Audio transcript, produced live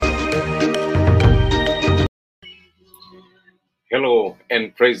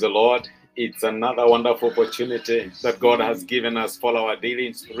And praise the Lord. It's another wonderful opportunity that God has given us for our daily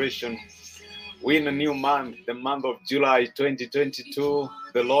inspiration. We're in a new month, the month of July 2022.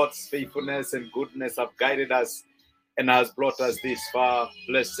 The Lord's faithfulness and goodness have guided us and has brought us this far.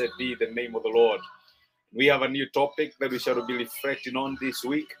 Blessed be the name of the Lord. We have a new topic that we shall be reflecting on this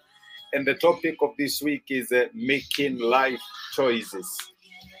week. And the topic of this week is making life choices.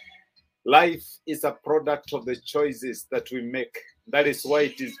 Life is a product of the choices that we make. That is why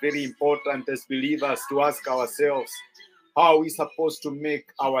it is very important as believers to ask ourselves, how are we supposed to make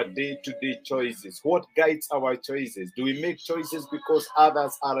our day-to-day choices? What guides our choices? Do we make choices because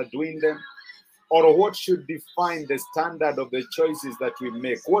others are doing them? Or what should define the standard of the choices that we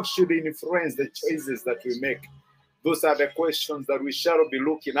make? What should influence the choices that we make? Those are the questions that we shall be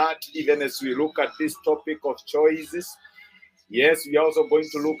looking at, even as we look at this topic of choices. Yes, we are also going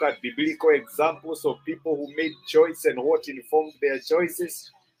to look at biblical examples of people who made choice and what informed their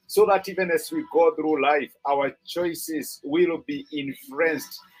choices, so that even as we go through life, our choices will be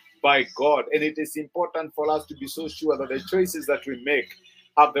influenced by God. And it is important for us to be so sure that the choices that we make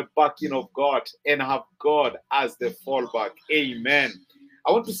have the backing of God and have God as the fallback. Amen.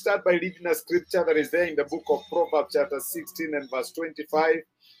 I want to start by reading a scripture that is there in the book of Proverbs chapter 16 and verse 25.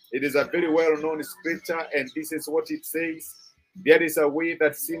 It is a very well-known scripture, and this is what it says. There is a way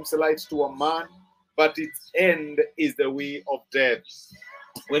that seems light to a man, but its end is the way of death.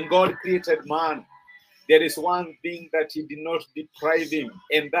 When God created man, there is one thing that he did not deprive him,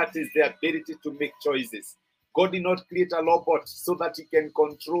 and that is the ability to make choices. God did not create a robot so that he can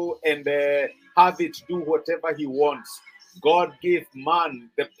control and have it do whatever he wants. God gave man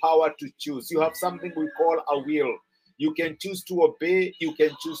the power to choose. You have something we call a will. You can choose to obey, you can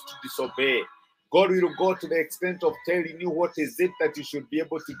choose to disobey. God will go to the extent of telling you what is it that you should be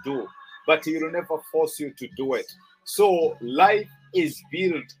able to do, but he will never force you to do it. So life is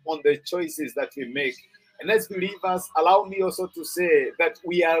built on the choices that we make. And as believers, allow me also to say that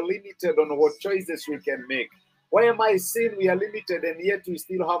we are limited on what choices we can make. Why am I saying we are limited and yet we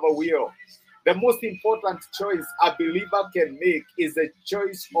still have a will? The most important choice a believer can make is the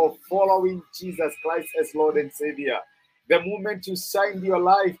choice of following Jesus Christ as Lord and Savior. The moment you signed your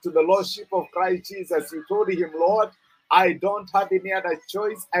life to the Lordship of Christ Jesus, you told him, Lord, I don't have any other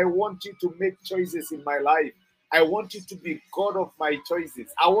choice. I want you to make choices in my life. I want you to be God of my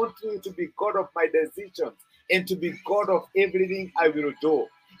choices. I want you to be God of my decisions and to be God of everything I will do.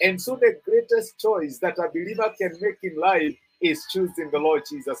 And so the greatest choice that a believer can make in life is choosing the Lord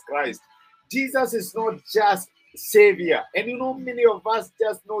Jesus Christ. Jesus is not just Savior. And you know, many of us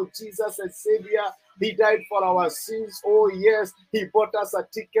just know Jesus as Savior. He died for our sins. Oh, yes, he bought us a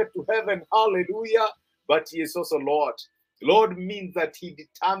ticket to heaven. Hallelujah. But he is also Lord. Lord means that he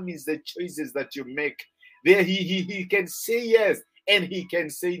determines the choices that you make. There he can say yes and he can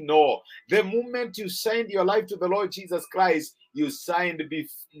say no. The moment you signed your life to the Lord Jesus Christ, you signed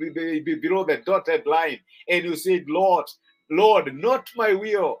below the dotted line and you said, Lord, not my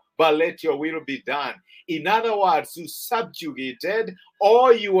will, but let your will be done. In other words, you subjugated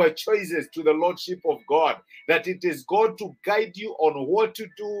all your choices to the Lordship of God, that it is God to guide you on what to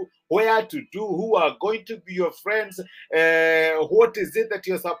do, where to do, who are going to be your friends, what is it that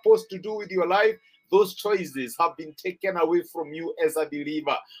you're supposed to do with your life. Those choices have been taken away from you as a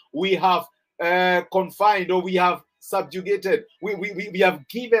believer. We have confined, or we have subjugated. We have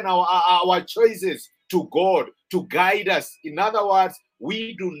given our choices to God to guide us. In other words,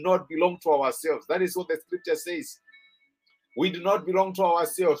 we do not belong to ourselves. That is what the scripture says. We do not belong to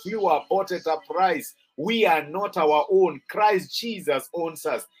ourselves. We were bought at a price. We are not our own. Christ Jesus owns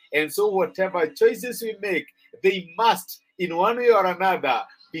us. And so whatever choices we make, they must, in one way or another,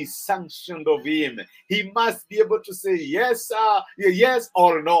 be sanctioned of him. He must be able to say yes, yes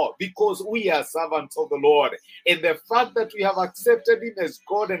or no, because we are servants of the Lord. And the fact that we have accepted him as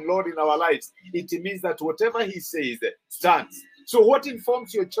God and Lord in our lives, it means that whatever he says stands. So what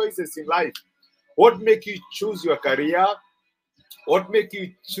informs your choices in life? What makes you choose your career? What makes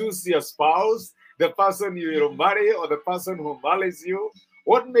you choose your spouse, the person you will marry, or the person who marries you?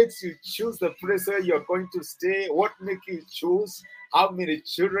 What makes you choose the place where you're going to stay? What makes you choose how many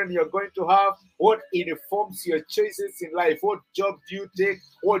children you're going to have? What informs your choices in life? What job do you take?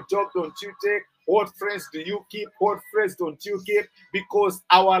 What job don't you take? What friends do you keep? What friends don't you keep? Because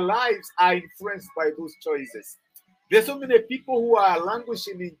our lives are influenced by those choices. There's so many people who are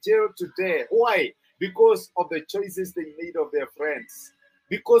languishing in jail today. Why? Because of the choices they made of their friends,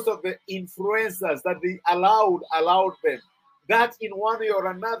 because of the influencers that they allowed them, that in one way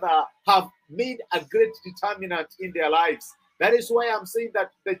or another have made a great determinant in their lives. That is why I'm saying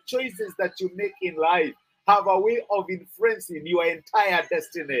that the choices that you make in life have a way of influencing your entire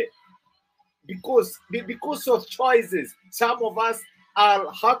destiny. Because of choices, some of us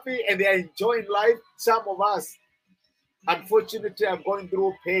are happy and they are enjoying life. Some of us, unfortunately, are going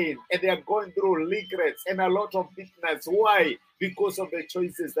through pain and they are going through regrets and a lot of bitterness. Why? Because of the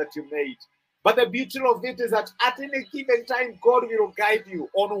choices that you made. But the beauty of it is that at any given time, God will guide you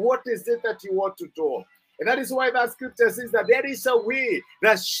on what is it that you want to do. And that is why that scripture says that there is a way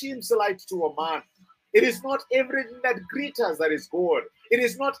that seems light to a man. It is not everything that glitters that is good. It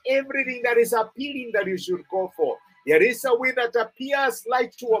is not everything that is appealing that you should go for. There is a way that appears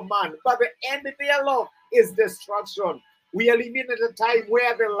light to a man, but the end thereof is destruction. We are living at a time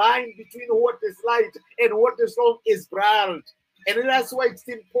where the line between what is light and what is wrong is blurred. And that's why it's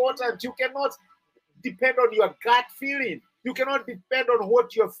important. You cannot depend on your gut feeling. You cannot depend on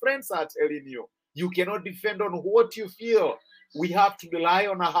what your friends are telling you. You cannot depend on what you feel. We have to rely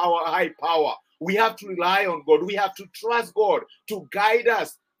on our high power. We have to rely on God. We have to trust God to guide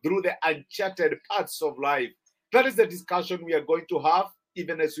us through the uncharted paths of life. That is the discussion we are going to have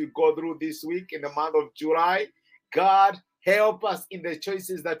even as we go through this week in the month of July. God, help us in the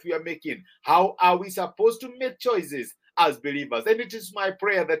choices that we are making. How are we supposed to make choices as believers? And it is my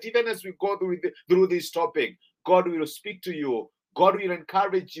prayer that even as we go through this topic, God will speak to you, God will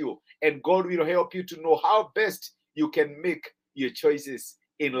encourage you, and God will help you to know how best you can make your choices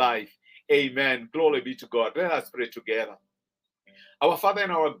in life. Amen. Glory be to God. Let us pray together. Our Father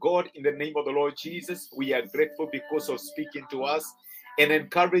and our God, in the name of the Lord Jesus, we are grateful because of speaking to us and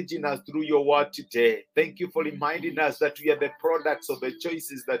encouraging us through your word today. Thank you for reminding us that we are the products of the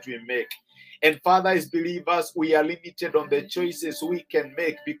choices that we make. And Father, as believers, we are limited on the choices we can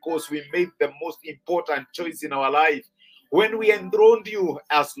make because we made the most important choice in our life when we enthroned you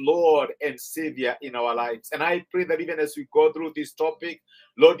as Lord and Savior in our lives. And I pray that even as we go through this topic,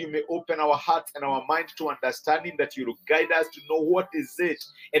 Lord, you may open our hearts and our mind to understanding, that you will guide us to know what is it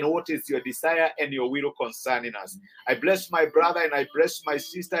and what is your desire and your will concerning us. I bless my brother and I bless my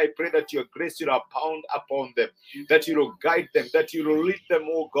sister. I pray that your grace will abound upon them, that you will guide them, that you will lead them,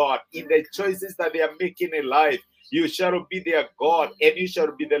 oh God, in the choices that they are making in life. You shall be their God, and you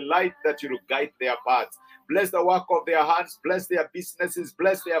shall be the light that you will guide their paths. Bless the work of their hands, bless their businesses,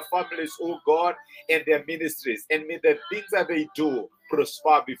 bless their families, oh God, and their ministries. And may the things that they do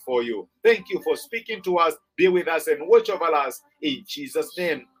prosper before you. Thank you for speaking to us. Be with us and watch over us. In Jesus'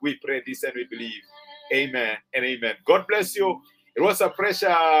 name, we pray this and we believe. Amen and amen. God bless you. It was a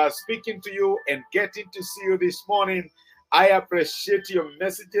pleasure speaking to you and getting to see you this morning. I appreciate your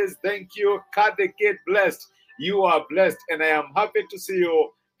messages. Thank you. Cut the gate blessed. You are blessed, and I am happy to see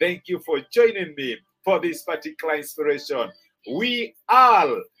you. Thank you for joining me for this particular inspiration. We are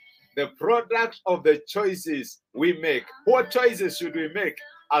the product of the choices we make. What choices should we make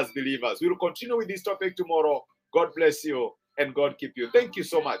as believers? We will continue with this topic tomorrow. God bless you and God keep you. Thank you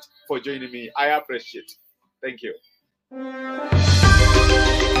so much for joining me. I appreciate it. Thank you.